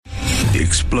The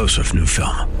explosive new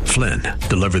film, Flynn,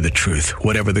 deliver the truth,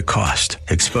 whatever the cost,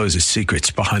 exposes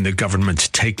secrets behind the government's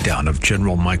takedown of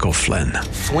General Michael Flynn.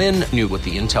 Flynn knew what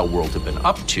the intel world had been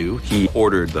up to. He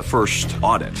ordered the first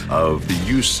audit of the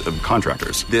use of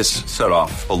contractors. This set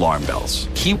off alarm bells.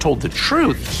 He told the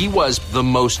truth. He was the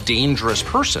most dangerous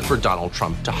person for Donald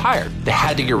Trump to hire. They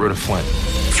had to get rid of Flynn.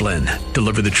 Flynn,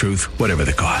 deliver the truth, whatever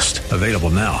the cost. Available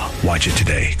now. Watch it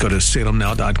today. Go to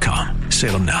salemnow.com.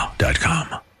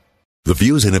 salemnow.com. The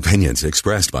views and opinions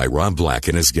expressed by Rob Black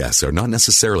and his guests are not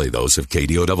necessarily those of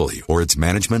KDOW or its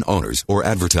management, owners, or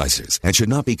advertisers and should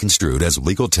not be construed as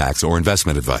legal, tax, or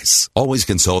investment advice. Always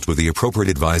consult with the appropriate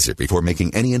advisor before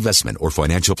making any investment or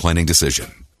financial planning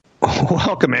decision.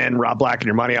 Welcome in, Rob Black and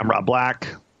Your Money. I'm Rob Black.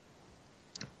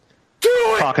 Do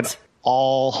it! Talking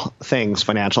all things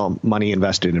financial, money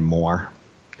invested, and more.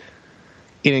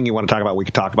 Anything you want to talk about, we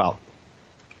could talk about.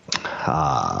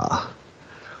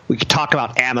 We could talk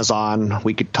about Amazon.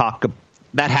 We could talk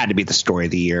 – that had to be the story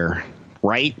of the year,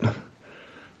 right?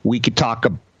 We could talk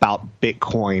about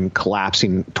Bitcoin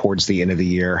collapsing towards the end of the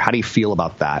year. How do you feel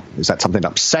about that? Is that something that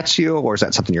upsets you, or is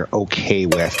that something you're okay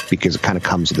with because it kind of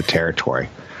comes with the territory?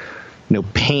 No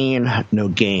pain, no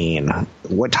gain.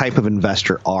 What type of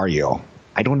investor are you?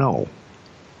 I don't know.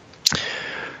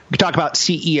 We could talk about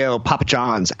CEO Papa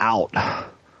John's out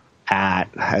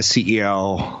as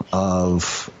CEO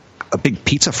of – a big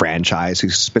pizza franchise who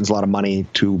spends a lot of money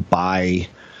to buy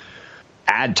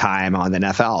ad time on the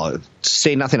NFL.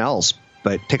 Say nothing else,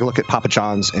 but take a look at Papa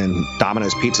John's and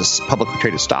Domino's Pizza's publicly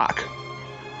traded stock.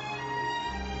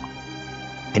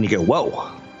 And you go,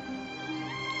 whoa.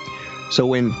 So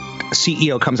when a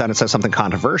CEO comes out and says something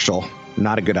controversial,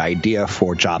 not a good idea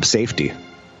for job safety.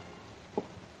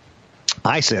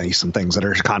 I say some things that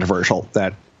are controversial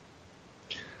that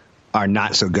are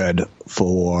not so good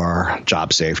for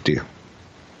job safety.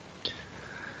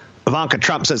 Ivanka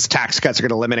Trump says tax cuts are going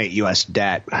to eliminate U.S.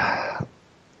 debt.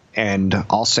 And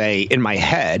I'll say in my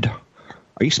head,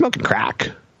 are you smoking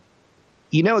crack?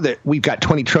 You know that we've got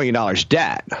 $20 trillion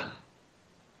debt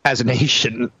as a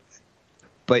nation.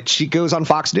 But she goes on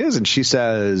Fox News and she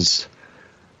says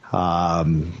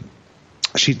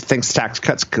she thinks tax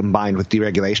cuts combined with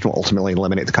deregulation will ultimately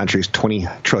eliminate the country's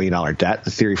 $20 trillion debt. The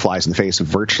theory flies in the face of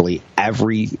virtually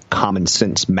every common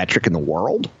sense metric in the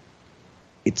world.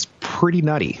 It's pretty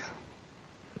nutty.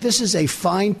 This is a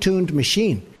fine-tuned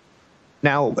machine.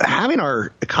 Now, having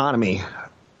our economy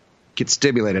get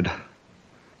stimulated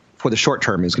for the short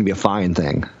term is going to be a fine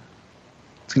thing.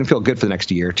 It's going to feel good for the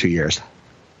next year, 2 years.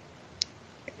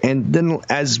 And then,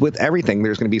 as with everything,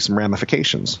 there's going to be some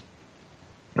ramifications.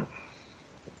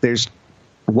 There's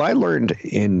what I learned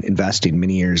in investing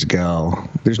many years ago.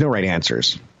 There's no right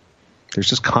answers. There's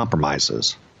just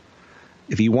compromises.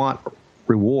 If you want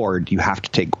reward, you have to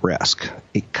take risk.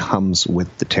 It comes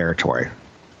with the territory.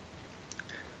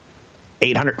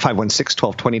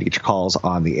 800-516-1220 to get your calls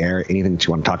on the air. Anything that you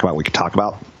want to talk about, we could talk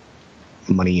about.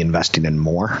 Money, investing, and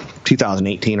more.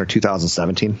 2018 or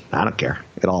 2017, I don't care.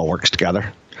 It all works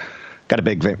together. Got a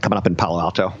big event coming up in Palo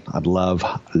Alto. I'd love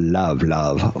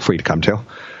for you to come to.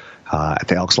 At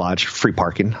the Elks Lodge, free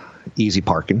parking, easy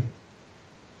parking,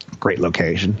 great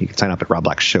location. You can sign up at Rob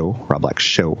Black Show,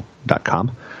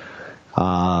 robblackshow.com.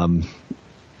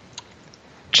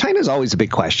 China's always a big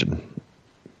question.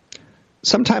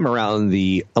 Sometime around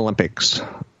the Olympics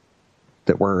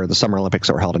the Summer Olympics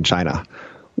that were held in China,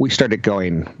 we started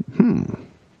going,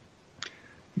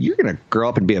 you're going to grow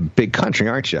up and be a big country,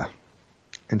 aren't you?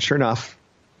 And sure enough,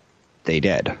 they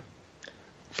did.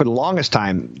 For the longest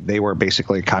time, they were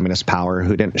basically a communist power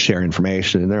who didn't share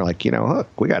information. And they're like,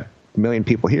 look, we got a million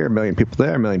people here, a million people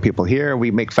there, a million people here.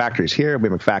 We make factories here. We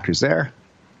make factories there.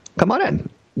 Come on in.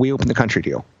 We open the country to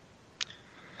you.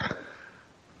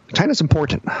 China's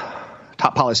important.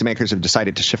 Top policymakers have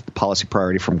decided to shift the policy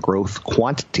priority from growth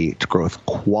quantity to growth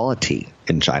quality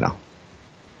in China.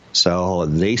 So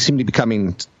they seem to be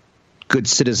becoming good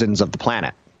citizens of the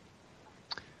planet.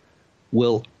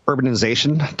 Will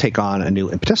urbanization take on a new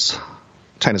impetus?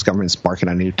 China's government is embarking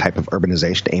on a new type of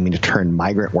urbanization aiming to turn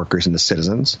migrant workers into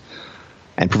citizens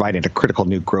and providing a critical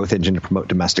new growth engine to promote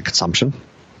domestic consumption.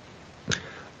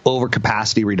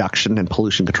 Overcapacity reduction and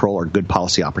pollution control are good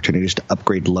policy opportunities to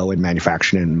upgrade low-end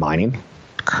manufacturing and mining,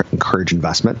 encourage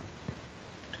investment.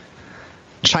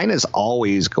 China is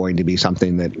always going to be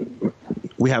something that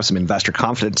we have some investor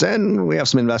confidence in, we have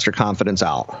some investor confidence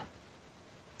out.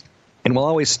 And we'll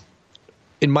always,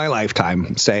 in my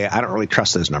lifetime, say, I don't really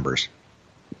trust those numbers.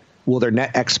 Will their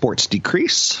net exports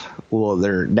decrease? Will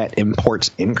their net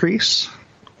imports increase?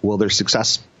 Will their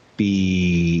success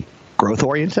be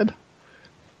growth-oriented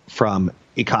from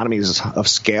economies of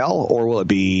scale, or will it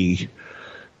be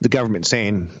the government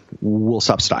saying, we'll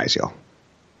subsidize you?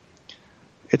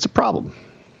 It's a problem.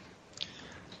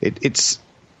 It's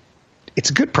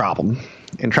a good problem.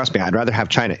 And trust me, I'd rather have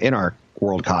China in our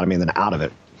world economy than out of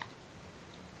it.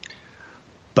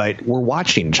 But we're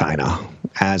watching China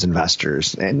as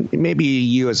investors, and maybe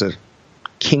you as a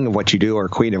king of what you do or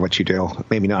queen of what you do,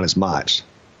 maybe not as much.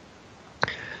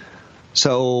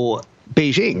 So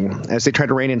Beijing, as they try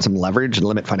to rein in some leverage and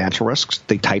limit financial risks,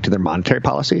 they tied to their monetary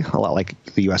policy, a lot like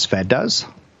the U.S. Fed does.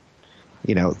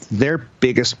 You know, their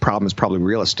biggest problem is probably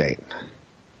real estate.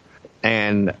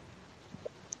 And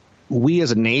we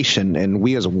as a nation and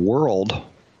we as a world,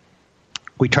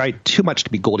 we try too much to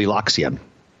be Goldilocksian.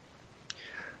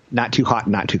 Not too hot,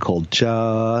 not too cold,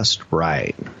 just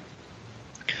right.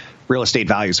 Real estate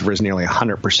values have risen nearly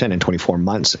 100% in 24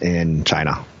 months in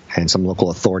China, and some local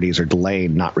authorities are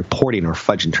delaying not reporting or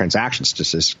fudging transaction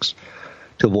statistics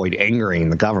to avoid angering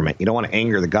the government. You don't want to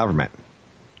anger the government.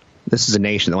 This is a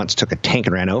nation that once took a tank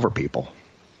and ran over people.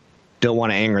 Don't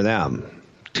want to anger them.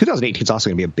 2018 is also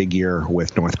going to be a big year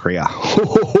with North Korea.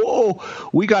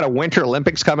 We got a Winter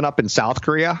Olympics coming up in South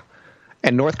Korea,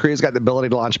 and North Korea's got the ability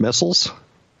to launch missiles.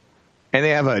 And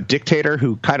they have a dictator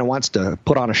who kind of wants to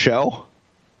put on a show.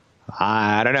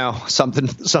 I don't know. Something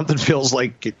feels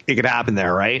like it could happen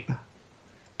there, right?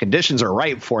 Conditions are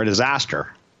ripe for a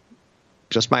disaster.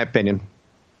 Just my opinion.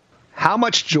 How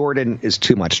much Jordan is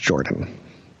too much Jordan?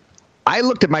 I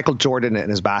looked at Michael Jordan and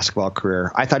his basketball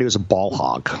career. I thought he was a ball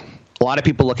hog. A lot of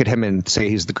people look at him and say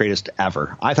he's the greatest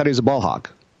ever. I thought he was a ball hog.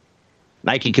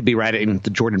 Nike could be riding the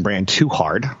Jordan brand too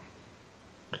hard.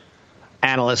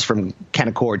 Analysts from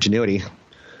Canaccord Genuity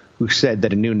who said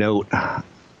that a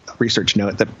research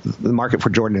note, that the market for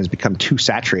Jordan has become too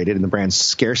saturated and the brand's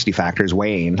scarcity factor is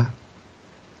weighing,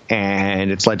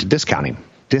 and it's led to discounting.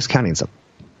 Discounting's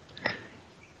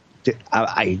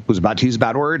I was about to use a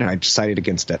bad word, and I decided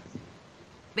against it.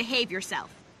 Behave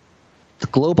yourself. The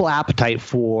global appetite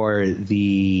for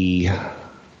the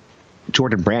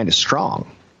Jordan brand is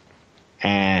strong.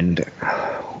 And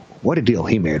what a deal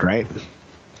he made, right?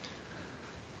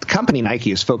 The company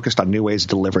Nike is focused on new ways of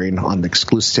delivering on the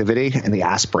exclusivity and the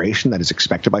aspiration that is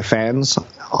expected by fans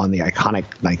on the iconic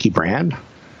Nike brand.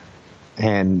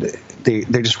 And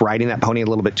they're just riding that pony a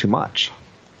little bit too much.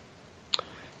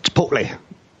 Chipotle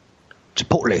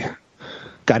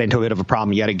got into a bit of a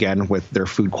problem yet again with their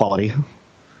food quality.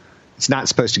 It's not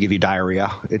supposed to give you diarrhea.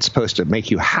 It's supposed to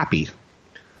make you happy.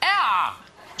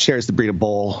 Shares the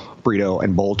burrito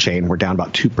and bowl chain were down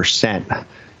about 2%.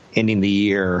 Ending the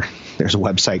year, there's a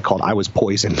website called I Was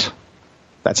Poisoned.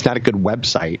 That's not a good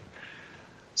website.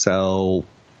 So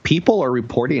people are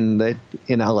reporting that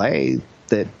in LA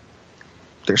that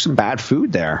there's some bad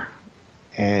food there,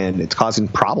 and it's causing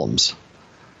problems.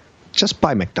 Just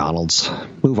buy McDonald's.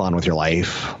 Move on with your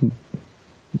life.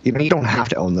 You don't have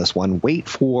to own this one. Wait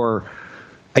for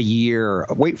a year.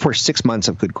 Wait for 6 months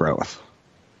of good growth.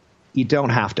 You don't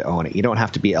have to own it. You don't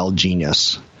have to be El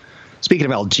Genius. Speaking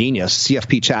of El Genius,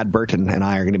 CFP Chad Burton and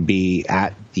I are going to be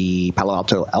at the Palo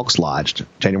Alto Elks Lodge,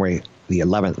 January the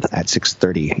 11th at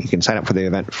 6:30. You can sign up for the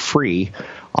event free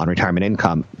on retirement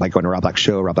income by going to Rob Black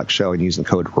Show, and using the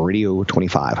code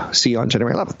radio25. See you on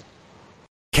January 11th.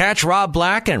 Catch Rob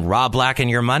Black and Rob Black and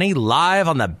Your Money live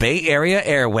on the Bay Area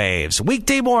airwaves,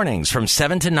 weekday mornings from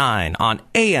 7 to 9 on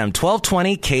AM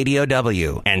 1220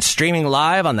 KDOW and streaming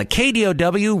live on the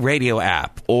KDOW radio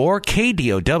app or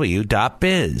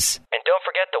KDOW.biz. And don't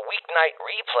forget the weeknight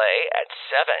replay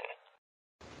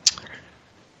at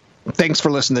 7. Thanks for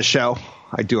listening to the show.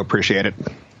 I do appreciate it.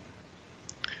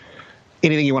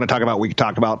 Anything you want to talk about, we can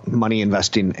talk about money,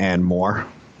 investing, and more.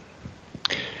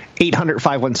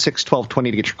 800-516-1220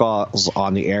 to get your calls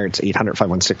on the air. It's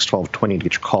 800-516-1220 to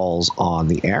get your calls on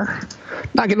the air.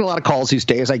 Not getting a lot of calls these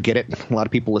days. I get it. A lot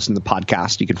of people listen to the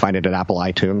podcast. You can find it at Apple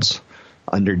iTunes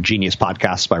under Genius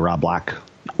Podcasts by Rob Black,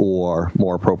 or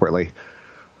more appropriately,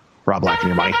 Rob Black and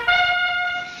Your Money.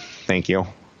 Thank you.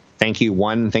 Thank you,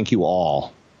 one. Thank you,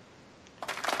 all.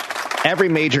 Every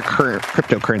major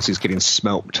cryptocurrency is getting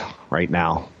smoked right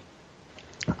now.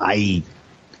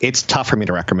 It's tough for me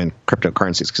to recommend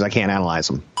cryptocurrencies because I can't analyze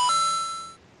them.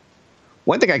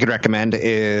 One thing I could recommend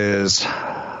is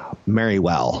marry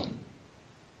well.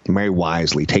 Marry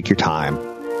wisely. Take your time.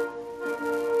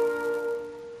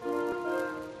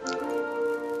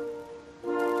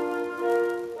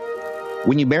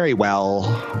 When you marry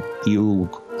well, you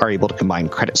are able to combine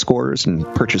credit scores and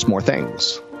purchase more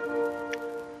things.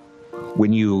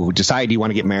 When you decide you want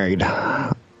to get married,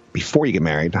 before you get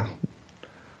married,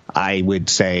 I would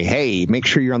say, hey, make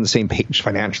sure you're on the same page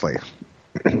financially.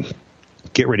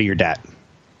 Get rid of your debt.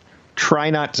 try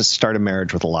not to start a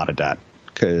marriage with a lot of debt,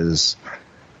 because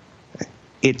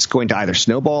it's going to either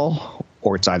snowball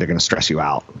or it's either going to stress you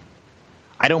out.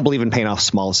 I don't believe in paying off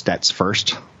smallest debts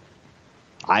first.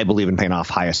 I believe in paying off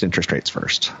highest interest rates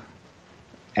first.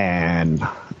 And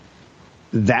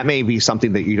that may be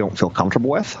something that you don't feel comfortable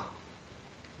with.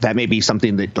 That may be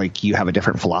something that, like, you have a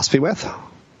different philosophy with.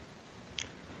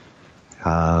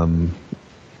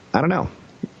 I don't know.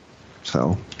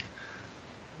 So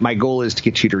my goal is to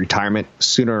get you to retirement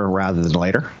sooner rather than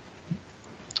later.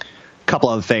 A couple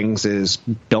other things is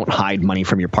don't hide money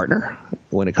from your partner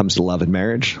when it comes to love and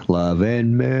marriage. Love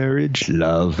and marriage,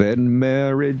 love and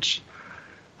marriage.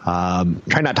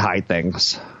 Try not to hide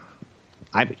things.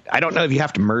 I don't know if you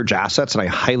have to merge assets, and I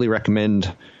highly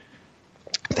recommend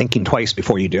thinking twice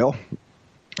before you do.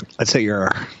 Let's say you're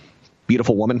a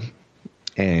beautiful woman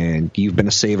and you've been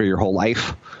a saver your whole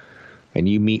life, and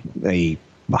you meet a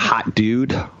hot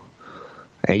dude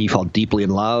and you fall deeply in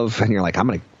love, and you're like,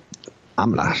 we're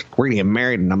gonna get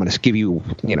married, and I'm gonna give you,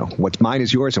 what's mine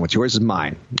is yours and what's yours is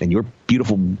mine, and your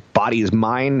beautiful body is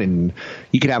mine, and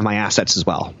you can have my assets as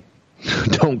well.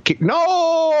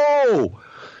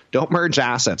 Don't merge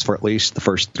assets for at least the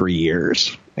first 3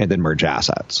 years, and then merge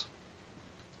assets.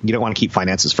 You don't want to keep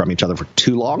finances from each other for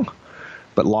too long,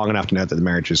 but long enough to know that the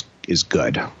marriage is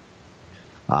good.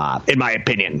 In my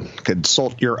opinion,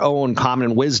 consult your own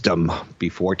common wisdom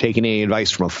before taking any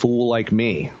advice from a fool like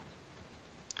me.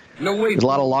 No way. There's a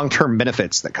lot of long-term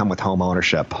benefits that come with home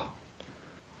ownership.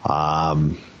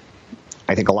 I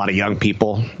think a lot of young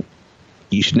people,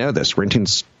 you should know this,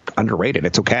 renting's underrated.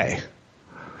 It's okay.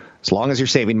 As long as you're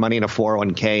saving money in a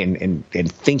 401k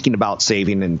and thinking about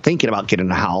saving and thinking about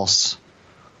getting a house,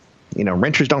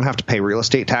 renters don't have to pay real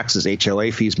estate taxes,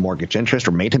 HOA fees, mortgage interest,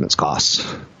 or maintenance costs.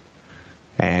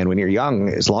 And when you're young,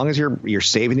 as long as you're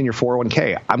saving in your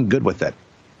 401k, I'm good with it.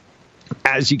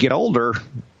 As you get older,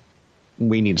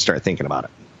 we need to start thinking about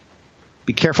it.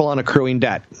 Be careful on accruing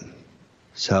debt.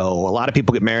 So a lot of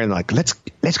people get married and they're like, let's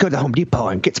go to the Home Depot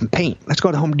and get some paint. Let's go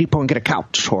to the Home Depot and get a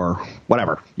couch or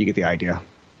whatever. You get the idea.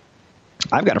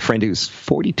 I've got a friend who's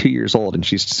 42 years old, and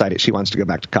she's decided she wants to go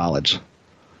back to college.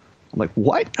 I'm like,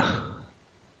 what?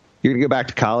 You're going to go back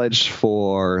to college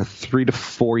for 3 to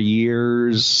 4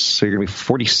 years, so you're going to be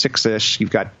 46-ish. You've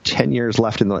got 10 years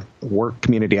left in the work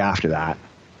community after that.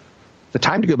 The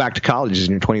time to go back to college is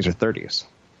in your 20s or 30s.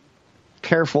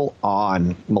 Careful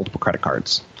on multiple credit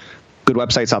cards. Good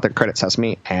websites out there, Credit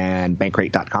Sesame and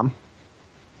Bankrate.com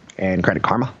and Credit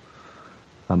Karma.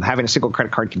 Having a single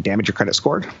credit card can damage your credit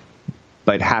score,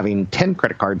 but having 10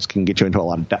 credit cards can get you into a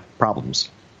lot of debt problems.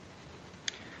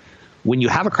 When you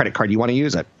have a credit card, you want to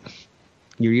use it.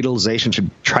 Your utilization should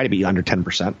try to be under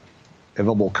 10%.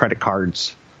 Available credit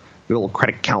cards, available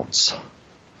credit counts.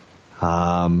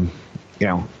 Do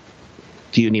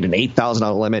you need an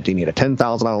 $8,000 limit? Do you need a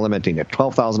 $10,000 limit? Do you need a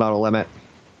 $12,000 limit?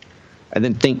 And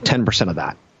then think 10% of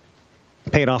that.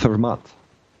 Pay it off every month.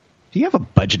 Do you have a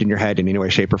budget in your head in any way,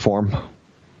 shape, or form?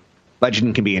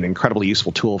 Budgeting can be an incredibly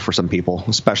useful tool for some people,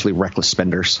 especially reckless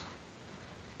spenders.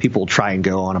 People try and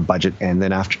go on a budget, and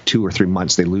then after 2 or 3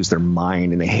 months, they lose their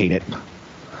mind and they hate it.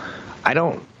 I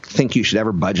don't think you should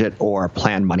ever budget or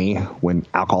plan money when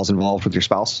alcohol's involved with your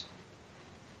spouse,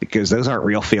 because those aren't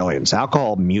real feelings.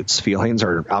 Alcohol mutes feelings,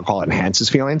 or alcohol enhances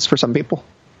feelings for some people.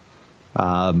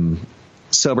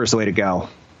 Sober is the way to go.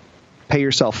 Pay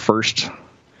yourself first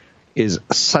is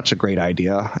such a great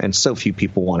idea, and so few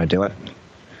people want to do it.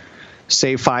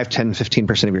 Save 5, 10,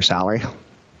 15% of your salary.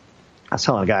 I was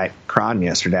telling a guy at Cron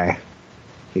yesterday,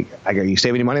 I go, you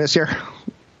save any money this year?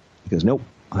 He goes, nope.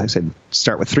 I said,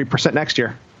 start with 3% next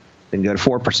year, then go to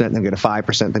 4%, then go to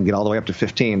 5%, then get all the way up to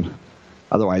 15%.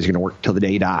 Otherwise, you're going to work till the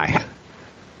day you die,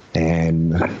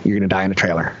 and you're going to die in a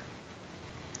trailer.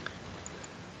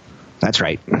 That's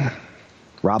right.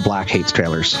 Rob Black hates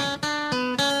trailers.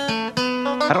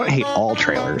 I don't hate all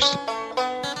trailers.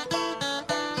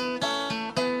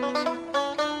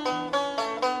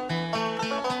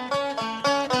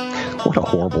 What a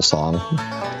horrible song.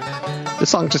 This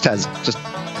song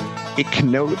it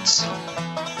connotes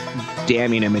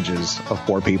damning images of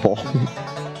poor people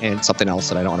and something else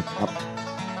that I don't want to put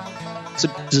up. So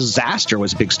disaster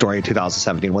was a big story in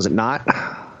 2017, was it not?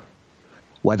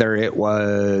 Whether it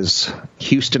was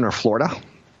Houston or Florida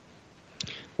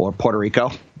or Puerto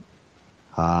Rico,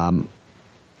 the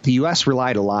U.S.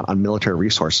 relied a lot on military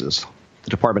resources. The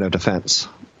Department of Defense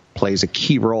plays a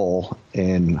key role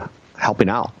in helping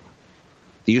out.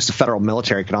 The use of federal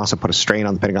military can also put a strain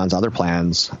on the Pentagon's other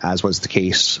plans, as was the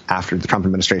case after the Trump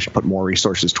administration put more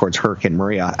resources towards Hurricane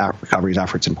Maria recovery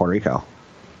efforts in Puerto Rico.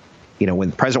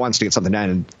 When the president wants to get something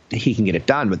done, he can get it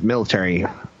done, but the military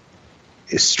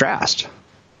is stressed.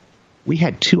 We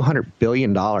had $200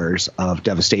 billion of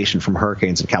devastation from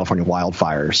hurricanes and California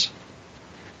wildfires,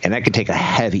 and that could take a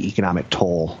heavy economic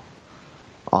toll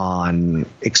on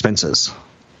expenses.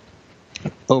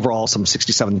 Overall, some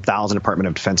 67,000 Department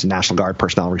of Defense and National Guard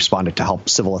personnel responded to help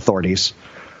civil authorities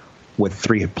with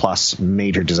 3+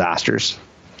 major disasters.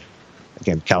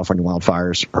 Again, California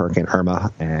wildfires, Hurricane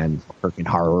Irma, and Hurricane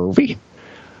Harvey.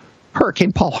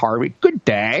 Hurricane Paul Harvey, good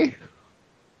day.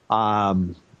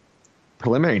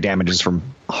 Preliminary damages from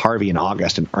Harvey in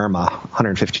August and Irma,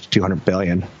 150 to 200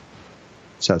 billion.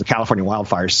 So the California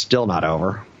wildfires still not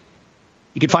over.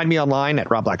 You can find me online at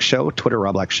Rob Black Show, Twitter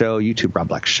Rob Black Show, YouTube Rob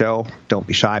Black Show. Don't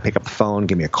be shy. Pick up the phone.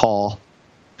 Give me a call.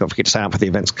 Don't forget to sign up for the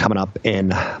events coming up in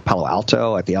Palo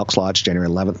Alto at the Elks Lodge, January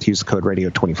 11th. Use the code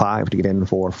radio25 to get in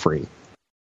for free.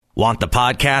 Want the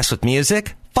podcast with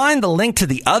music? Find the link to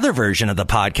the other version of the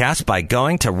podcast by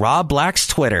going to Rob Black's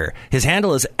Twitter. His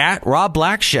handle is at Rob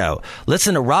Black Show.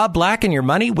 Listen to Rob Black and Your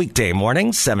Money weekday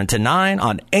mornings, 7 to 9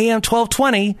 on AM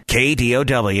 1220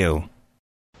 KDOW.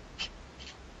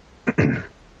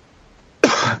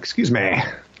 Excuse me.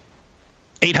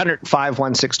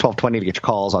 800-516-1220 to get your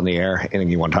calls on the air. Anything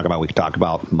you want to talk about, we can talk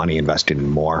about money, investing,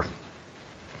 and more.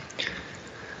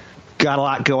 Got a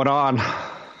lot going on.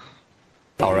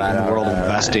 All right, in the world of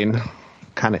investing.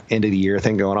 Kind of end of the year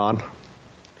thing going on.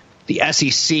 The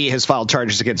SEC has filed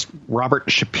charges against Robert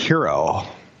Shapiro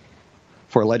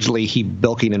for allegedly he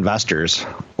bilking investors,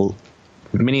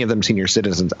 many of them senior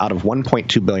citizens, out of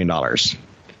 $1.2 billion.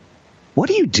 What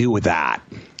do you do with that?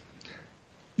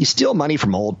 You steal money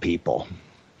from old people.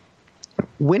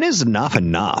 When is enough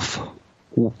enough?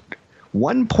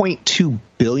 $1.2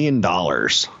 billion.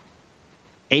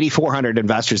 8,400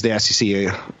 investors the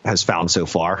SEC has found so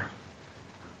far.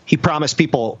 He promised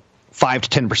people 5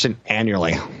 to 10%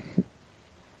 annually.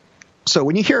 So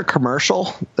when you hear a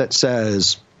commercial that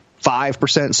says 5%,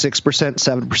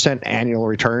 6%, 7% annual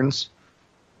returns,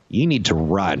 you need to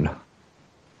run,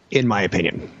 in my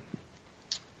opinion.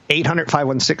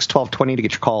 800-516-1220 to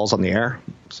get your calls on the air.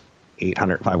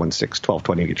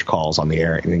 800-516-1220 to get your calls on the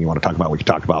air. Anything you want to talk about, we can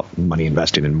talk about money,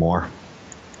 investing, and more.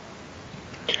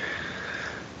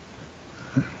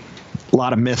 A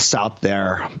lot of myths out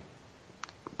there.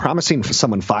 Promising for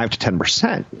someone 5 to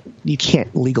 10%, you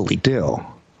can't legally do.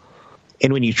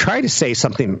 And when you try to say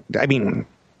something, I mean,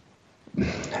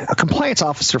 a compliance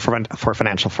officer for a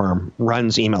financial firm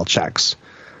runs email checks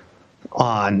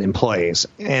on employees,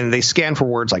 and they scan for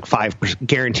words like 5%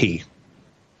 guarantee,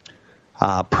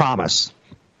 promise.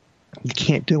 You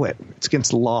can't do it. It's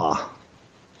against the law.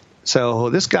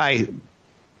 So this guy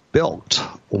built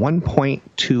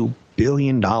 $1.2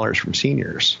 billion from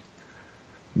seniors.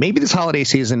 Maybe this holiday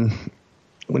season,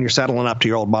 when you're settling up to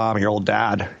your old mom or your old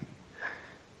dad,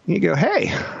 you go, hey,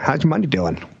 how's your money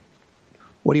doing?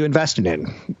 What are you investing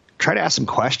in? Try to ask some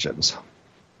questions.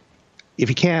 If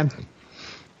you can.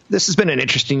 This has been an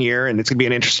interesting year, and it's going to be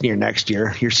an interesting year next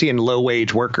year. You're seeing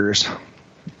low-wage workers.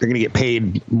 They're going to get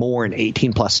paid more in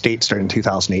 18-plus states starting in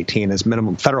 2018 as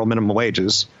federal minimum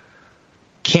wages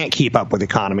can't keep up with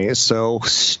economies. So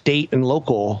state and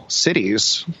local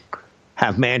cities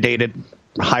have mandated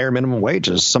higher minimum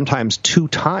wages, sometimes 2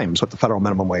 times what the federal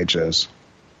minimum wage is.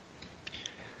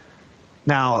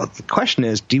 Now, the question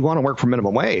is, do you want to work for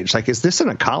minimum wage? Like, is this an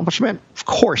accomplishment? Of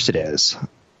course it is.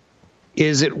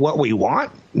 Is it what we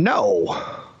want? No.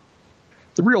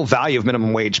 The real value of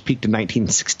minimum wage peaked in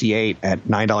 1968 at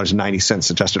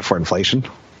 $9.90 adjusted for inflation.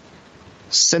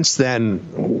 Since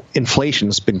then,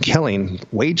 inflation's been killing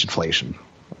wage inflation,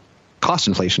 cost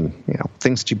inflation,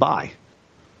 things that you buy.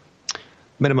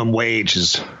 Minimum wage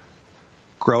is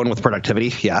growing with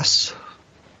productivity, yes.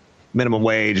 Minimum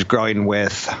wage growing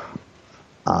with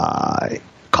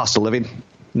cost of living,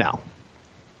 no.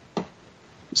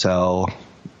 So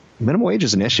minimum wage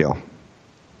is an issue,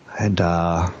 and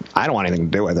I don't want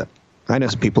anything to do with it. I know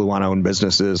some people who want to own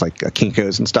businesses like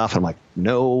Kinko's and stuff, and I'm like,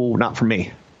 no, not for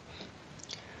me.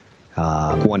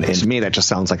 To me, that just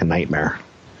sounds like a nightmare.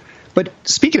 But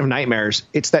speaking of nightmares,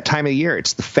 it's that time of year.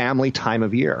 It's the family time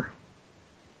of year.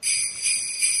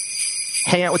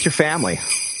 Hang out with your family.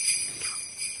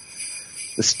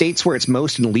 The states where it's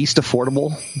most and least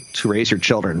affordable to raise your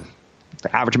children.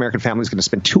 The average American family is going to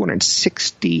spend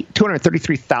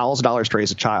 $233,000 to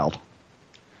raise a child.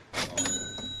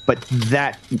 But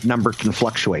that number can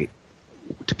fluctuate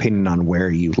depending on where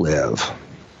you live.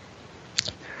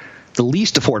 The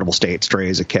least affordable states to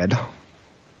raise a kid: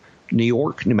 New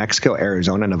York, New Mexico,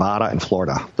 Arizona, Nevada, and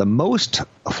Florida. The most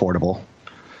affordable: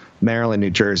 Maryland, New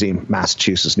Jersey,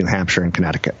 Massachusetts, New Hampshire, and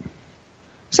Connecticut.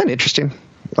 Isn't that interesting?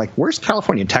 Like, where's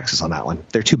California and Texas on that one?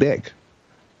 They're too big.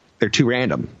 They're too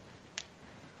random.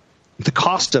 the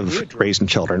cost of raising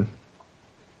children,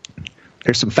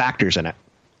 there's some factors in it.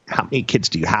 How many kids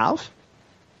do you have?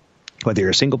 Whether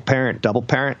you're a single parent, double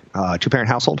parent, two-parent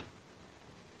household.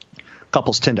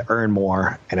 Couples tend to earn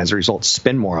more and as a result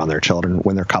spend more on their children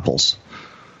when they're couples.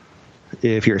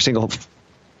 If you're a single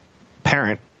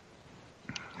parent,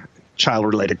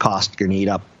 child-related costs are going to eat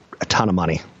up a ton of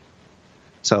money.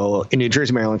 So in New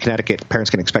Jersey, Maryland, Connecticut,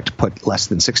 parents can expect to put less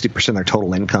than 60% of their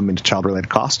total income into child-related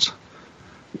costs.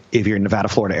 If you're in Nevada,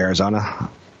 Florida, Arizona,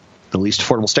 the least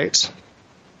affordable states,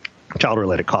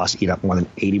 child-related costs eat up more than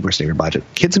 80% of your budget.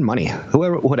 Kids and money.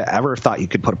 Whoever would have ever thought you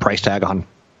could put a price tag on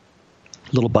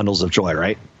little bundles of joy,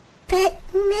 right?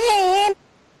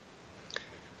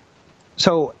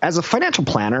 So as a financial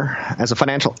planner, as a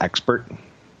financial expert,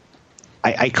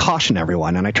 I caution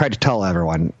everyone, and I try to tell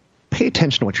everyone, pay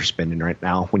attention to what you're spending right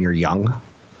now when you're young.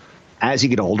 As you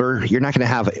get older, you're not going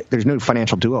to have – there's no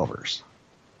financial do-overs.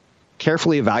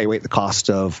 Carefully evaluate the cost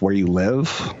of where you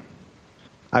live.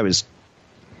 I was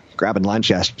grabbing lunch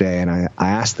yesterday, and I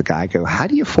asked the guy, I go, how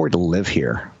do you afford to live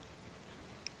here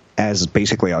as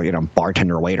basically a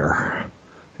bartender waiter?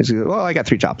 He said, well, I got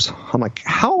 3 jobs. I'm like,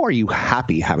 how are you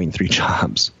happy having 3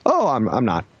 jobs? Oh, I'm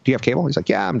not. Do you have cable? He's like,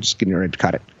 yeah, I'm just getting ready to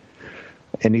cut it.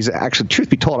 And he's actually, truth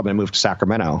be told, I'm going to move to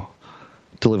Sacramento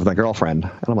to live with my girlfriend.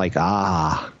 And I'm like,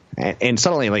 and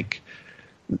suddenly, like,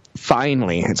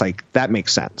 finally, it's like, that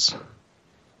makes sense.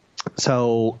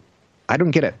 So I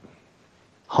don't get it.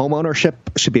 Home ownership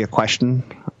should be a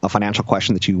financial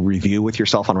question that you review with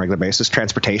yourself on a regular basis.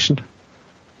 Transportation,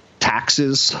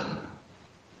 taxes.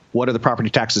 What are the property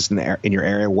taxes in your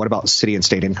area? What about city and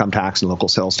state income tax and local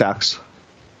sales tax?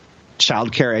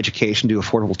 Childcare, education. Do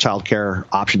affordable childcare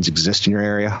options exist in your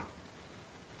area?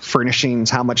 Furnishings.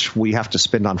 How much we have to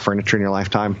spend on furniture in your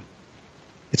lifetime?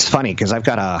 It's funny because I've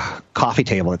got a coffee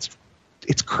table.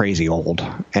 It's crazy old,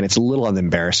 and it's a little on the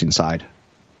embarrassing side.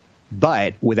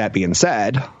 But with that being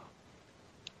said,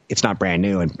 it's not brand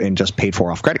new and just paid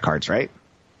for off credit cards, right?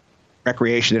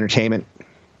 Recreation, entertainment,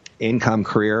 income,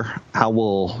 career. How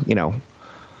will,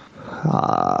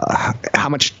 how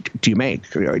much do you make?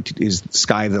 Is the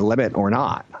sky the limit or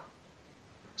not?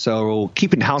 So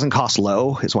keeping housing costs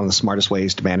low is one of the smartest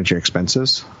ways to manage your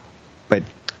expenses. But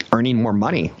earning more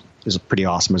money is pretty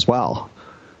awesome as well.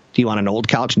 Do you want an old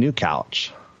couch, new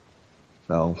couch?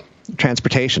 So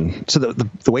transportation. So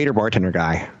the waiter bartender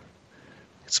guy,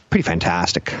 it's pretty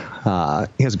fantastic. He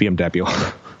has a BMW.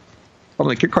 I'm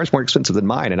like, your car's more expensive than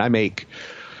mine, and I make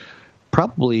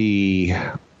probably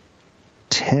at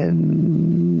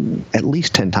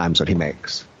least 10 times what he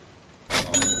makes.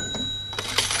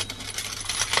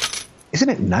 Isn't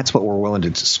it nuts what we're willing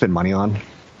to spend money on?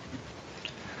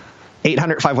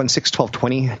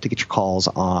 800-516-1220 to get your calls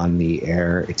on the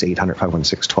air. It's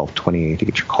 800-516-1220 to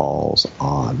get your calls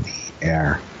on the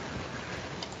air.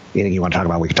 Anything you want to talk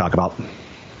about, we can talk about.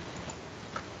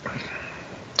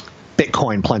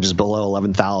 Bitcoin plunges below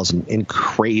 11,000 in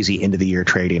crazy end-of-the-year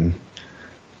trading.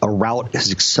 A rout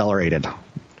has accelerated.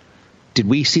 Did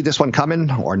we see this one coming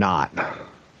or not?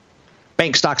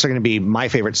 Bank stocks are going to be my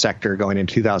favorite sector going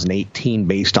into 2018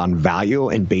 based on value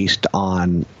and based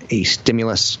on a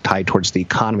stimulus tied towards the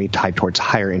economy, tied towards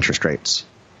higher interest rates.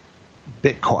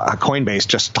 Coinbase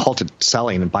just halted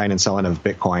selling and buying and selling of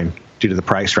Bitcoin due to the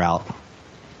price rout.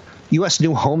 U.S.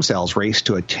 new home sales raced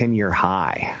to a 10-year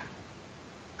high.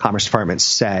 Commerce Department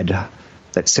said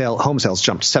that home sales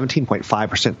jumped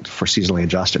 17.5% for seasonally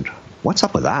adjusted. What's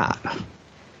up with that?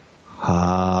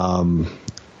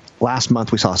 Last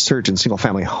month, we saw a surge in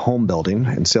single-family home building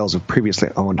and sales of previously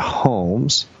owned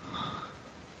homes.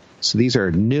 So these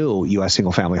are new U.S.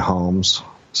 single-family homes.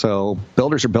 So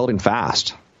builders are building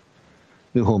fast.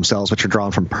 New home sales, which are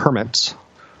drawn from permits,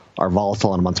 are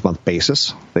volatile on a month-to-month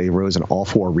basis. They rose in all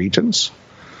 4 regions.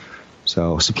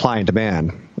 So supply and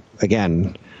demand.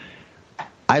 Again,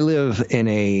 I live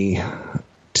in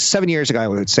 7 years ago, I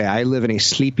would say I live in a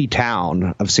sleepy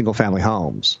town of single-family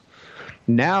homes.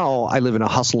 Now I live in a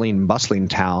hustling, bustling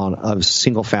town of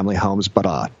single-family homes, but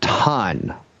a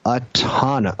ton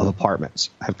of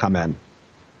apartments have come in.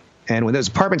 And when those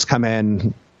apartments come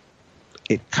in,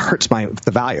 it hurts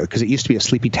the value because it used to be a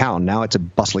sleepy town. Now it's a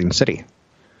bustling city.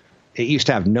 It used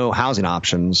to have no housing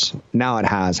options. Now it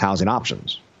has housing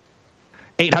options.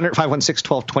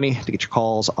 800-516-1220 to get your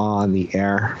calls on the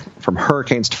air. From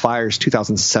hurricanes to fires,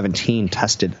 2017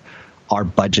 tested our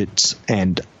budgets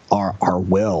and our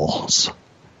wills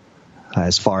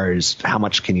as far as how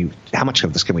much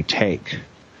of this can we take.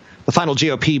 The final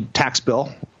GOP tax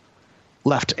bill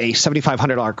left a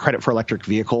 $7,500 credit for electric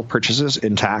vehicle purchases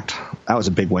intact. That was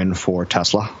a big win for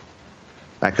Tesla.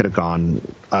 That could have gone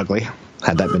ugly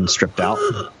had that been stripped out.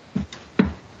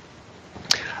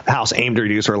 The House aimed to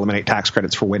reduce or eliminate tax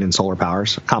credits for wind and solar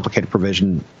powers. A complicated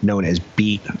provision known as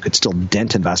BEAT could still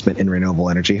dent investment in renewable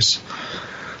energies.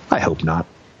 I hope not.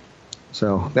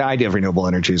 So the idea of renewable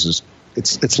energies is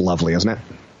it's lovely, isn't it?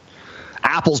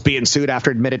 Apple's being sued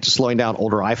after admitted to slowing down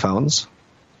older iPhones.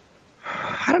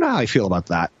 I don't know how I feel about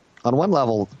that. On one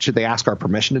level, should they ask our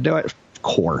permission to do it? Of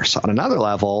course. On another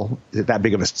level, is it that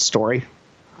big of a story?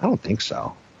 I don't think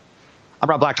so. I'm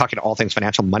Rob Black, talking to all things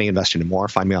financial, money, investing, and more.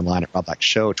 Find me online at Rob Black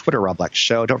Show, Twitter, Rob Black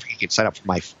Show. Don't forget you can sign up for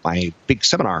my big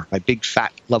seminar, my big,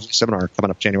 fat, lovely seminar coming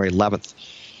up January 11th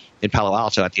in Palo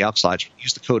Alto at the Elks Lodge.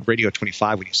 Use the code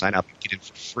radio25 when you sign up and get in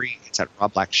for free. It's at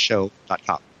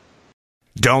robblackshow.com.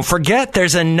 Don't forget,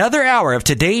 there's another hour of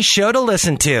today's show to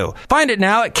listen to. Find it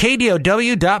now at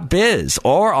KDOW.biz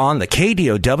or on the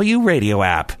KDOW radio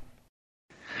app.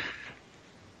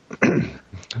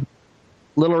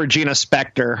 Little Regina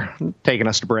Spektor taking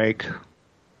us to break.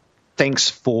 Thanks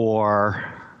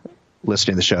for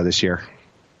listening to the show this year.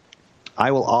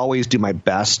 I will always do my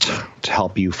best to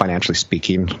help you, financially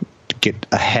speaking, to get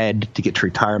ahead, to get to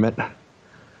retirement.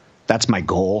 That's my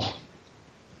goal.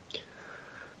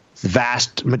 The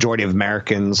vast majority of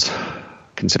Americans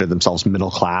consider themselves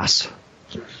middle class.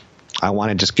 I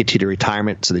want to just get you to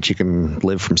retirement so that you can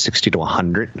live from 60 to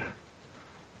 100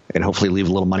 and hopefully leave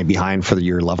a little money behind for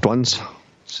your loved ones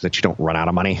so that you don't run out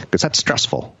of money, because that's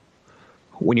stressful.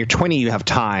 When you're 20, you have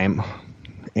time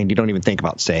and you don't even think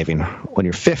about saving. When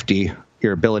you're 50,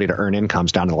 your ability to earn income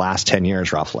is down to the last 10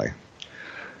 years roughly.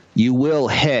 You will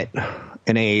hit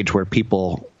an age where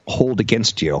people hold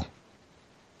against you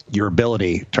your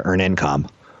ability to earn income.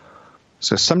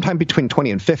 So sometime between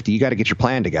 20 and 50, you got to get your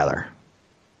plan together.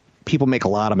 People make a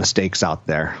lot of mistakes out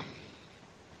there.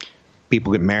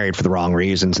 People get married for the wrong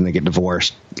reasons and they get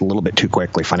divorced a little bit too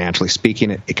quickly. Financially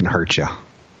speaking, it can hurt you.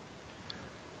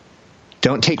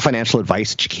 Don't take financial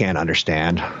advice that you can't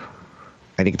understand.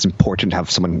 I think it's important to have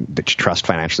someone that you trust,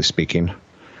 financially speaking.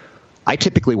 I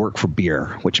typically work for beer,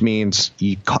 which means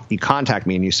you contact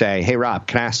me and you say, hey, Rob,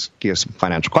 can I ask you some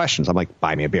financial questions? I'm like,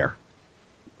 buy me a beer.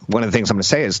 One of the things I'm going to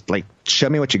say is, like, show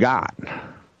me what you got.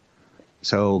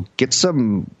 So get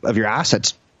some of your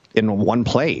assets in one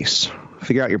place.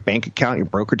 Figure out your bank account, your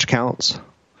brokerage accounts,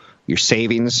 your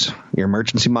savings, your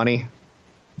emergency money.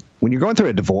 When you're going through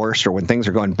a divorce or when things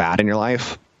are going bad in your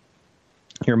life,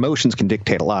 your emotions can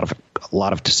dictate a lot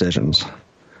of decisions.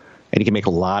 And you can make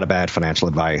a lot of bad financial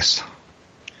advice.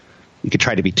 You could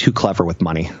try to be too clever with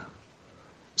money.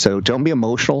 So don't be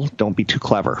emotional. Don't be too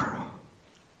clever.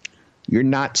 You're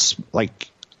not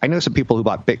like, I know some people who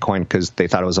bought Bitcoin because they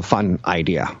thought it was a fun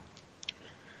idea.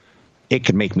 It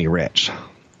could make me rich.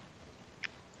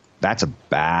 That's a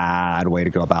bad way to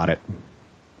go about it,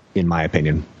 in my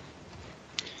opinion.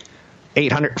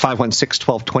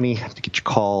 800-516-1220 to get your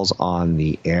calls on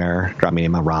the air. Drop me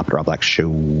an email, Rob at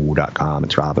robblackshow.com.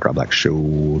 It's Rob at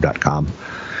robblackshow.com.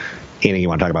 Anything you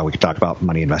want to talk about, we can talk about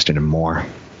money, investing, and more.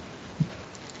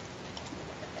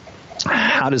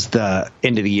 How does the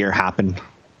end of the year happen?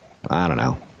 I don't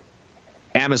know.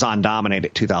 Amazon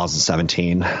dominated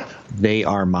 2017. They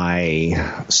are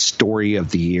my story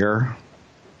of the year.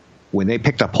 When they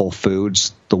picked up Whole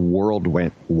Foods, the world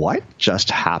went, what just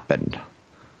happened?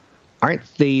 Aren't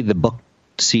they the book,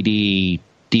 CD,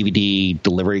 DVD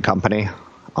delivery company?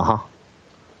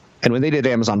 And when they did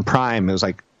Amazon Prime, it was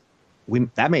like,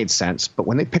 that made sense. But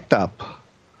when they picked up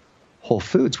Whole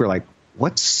Foods, we're like,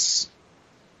 what's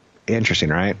interesting,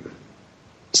 right?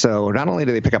 So not only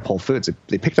did they pick up Whole Foods,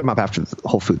 they picked them up after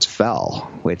Whole Foods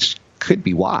fell, which could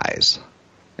be wise.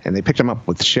 And they picked them up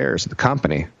with shares of the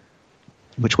company,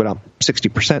 which went up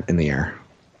 60% in the year.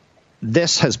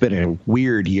 This has been a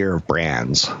weird year of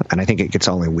brands, and I think it gets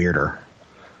only weirder.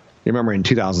 You remember in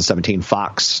 2017,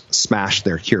 Fox smashed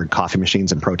their Keurig coffee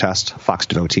machines in protest, Fox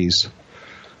devotees.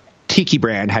 Tiki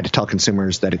brand had to tell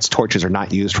consumers that its torches are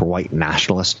not used for white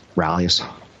nationalist rallies.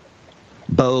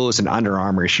 Bose and Under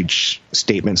Armour issued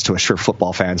statements to assure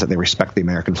football fans that they respect the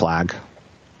American flag.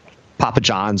 Papa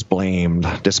John's blamed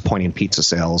disappointing pizza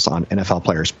sales on NFL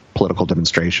players' political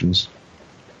demonstrations.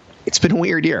 It's been a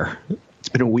weird year. It's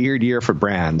been a weird year for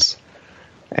brands.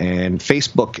 And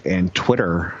Facebook and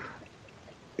Twitter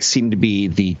seem to be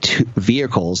the two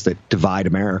vehicles that divide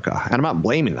America. And I'm not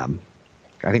blaming them.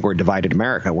 I think we're a divided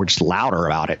America. We're just louder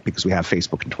about it because we have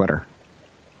Facebook and Twitter.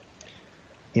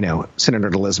 You know, Senator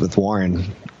Elizabeth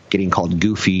Warren getting called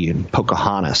goofy and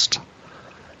Pocahontas,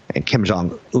 and Kim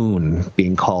Jong-un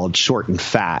being called short and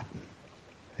fat,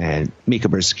 and Mika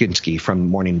Brzezinski from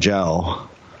Morning Joe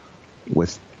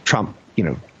with Trump,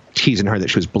 teasing her that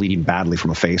she was bleeding badly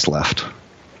from a facelift.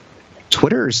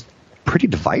 Twitter's pretty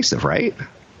divisive, right?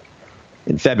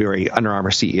 In February, Under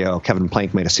Armour CEO Kevin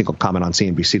Plank made a single comment on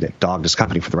CNBC that dogged his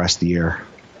company for the rest of the year.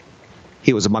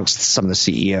 He was amongst some of the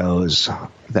CEOs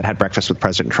that had breakfast with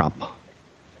President Trump.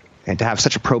 And to have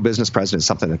such a pro-business president is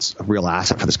something that's a real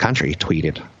asset for this country, he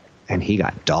tweeted. And he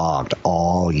got dogged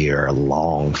all year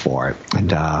long for it.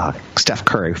 And Steph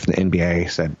Curry from the NBA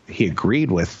said he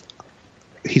agreed with,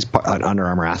 he's an Under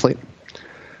Armour athlete.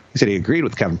 He said he agreed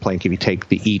with Kevin Plank if you take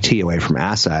the ET away from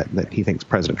asset, that he thinks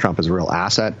President Trump is a real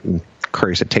asset. And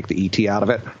Curry said take the ET out of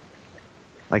it.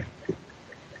 Like,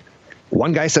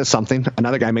 one guy says something,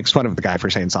 another guy makes fun of the guy for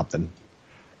saying something.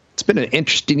 It's been an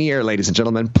interesting year, ladies and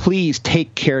gentlemen. Please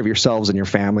take care of yourselves and your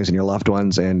families and your loved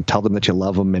ones and tell them that you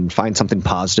love them and find something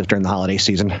positive during the holiday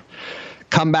season.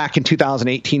 Come back in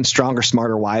 2018 stronger,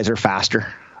 smarter, wiser,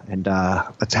 faster, and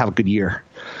let's have a good year.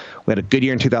 We had a good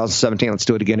year in 2017. Let's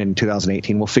do it again in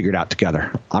 2018. We'll figure it out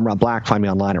together. I'm Rob Black. Find me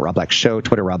online at Rob Black Show,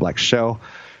 Twitter, Rob Black Show.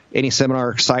 Any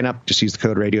seminar, sign up. Just use the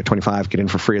code radio25. Get in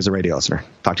for free as a radio listener.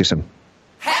 Talk to you soon.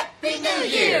 Happy New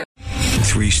Year!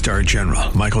 3-star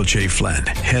General Michael J. Flynn,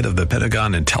 head of the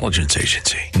Pentagon Intelligence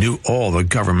Agency, knew all the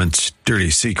government's dirty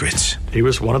secrets. He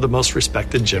was one of the most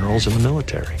respected generals in the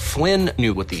military. Flynn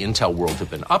knew what the intel world had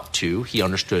been up to. He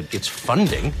understood its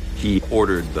funding. He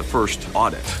ordered the first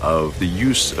audit of the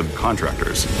use of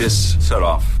contractors. This set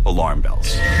off alarm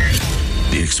bells.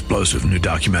 The explosive new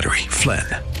documentary, Flynn,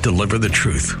 Deliver the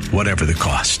Truth, Whatever the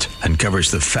Cost, uncovers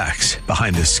the facts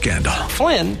behind this scandal.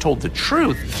 Flynn told the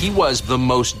truth. He was the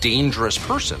most dangerous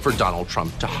person for Donald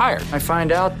Trump to hire. I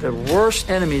find out the worst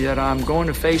enemy that I'm going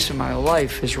to face in my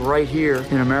life is right here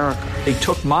in America. They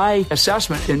took my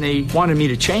assessment and they wanted me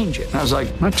to change it. And I was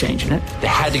like, I'm not changing it. They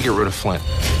had to get rid of Flynn.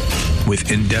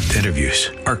 With in-depth interviews,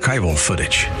 archival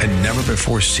footage, and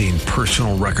never-before-seen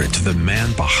personal records of the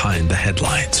man behind the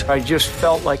headlines. I just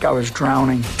felt like I was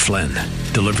drowning. Flynn,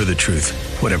 Deliver the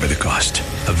Truth, Whatever the Cost.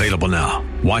 Available now.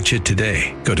 Watch it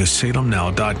today. Go to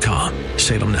salemnow.com.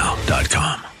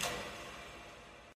 salemnow.com.